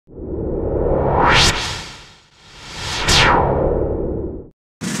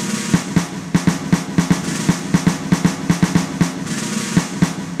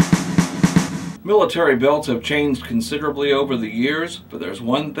Military belts have changed considerably over the years, but there's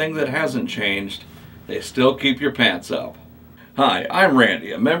one thing that hasn't changed. They still keep your pants up. Hi, I'm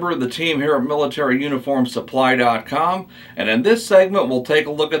Randy, a member of the team here at MilitaryUniformSupply.com, and in this segment we'll take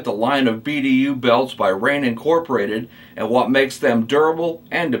a look at the line of BDU belts by Raine Inc. and what makes them durable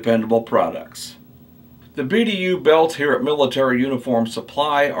and dependable products. The BDU belts here at Military Uniform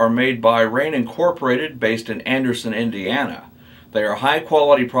Supply are made by Raine Inc. based in Anderson, Indiana. They are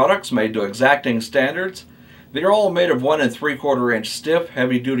high-quality products made to exacting standards. They are all made of 1 3/4 inch stiff,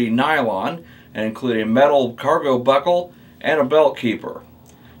 heavy-duty nylon and include a metal cargo buckle and a belt keeper.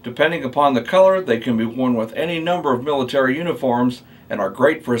 Depending upon the color, they can be worn with any number of military uniforms and are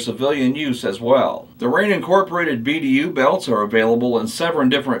great for civilian use as well. The Raine Inc. BDU belts are available in 7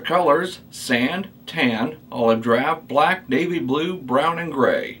 different colors: sand, tan, olive drab, black, navy blue, brown, and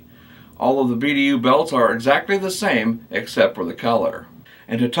gray. All of the BDU belts are exactly the same except for the color.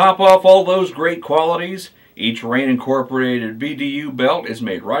 And to top off all those great qualities, each Raine Inc. BDU belt is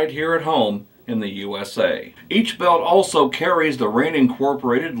made right here at home in the USA. Each belt also carries the Raine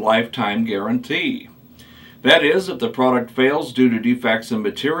Inc. lifetime guarantee. That is, if the product fails due to defects in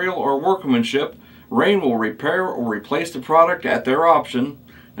material or workmanship, Raine will repair or replace the product at their option.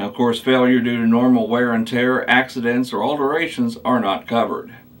 Now, of course, failure due to normal wear and tear, accidents, or alterations are not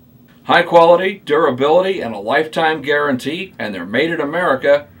covered. High quality, durability, and a lifetime guarantee, and they're made in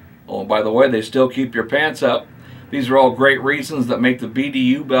America. Oh, and by the way, they still keep your pants up. These are all great reasons that make the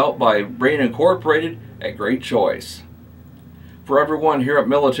BDU belt by Raine Inc. a great choice. For everyone here at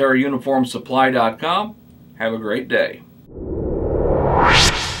MilitaryUniformSupply.com, have a great day.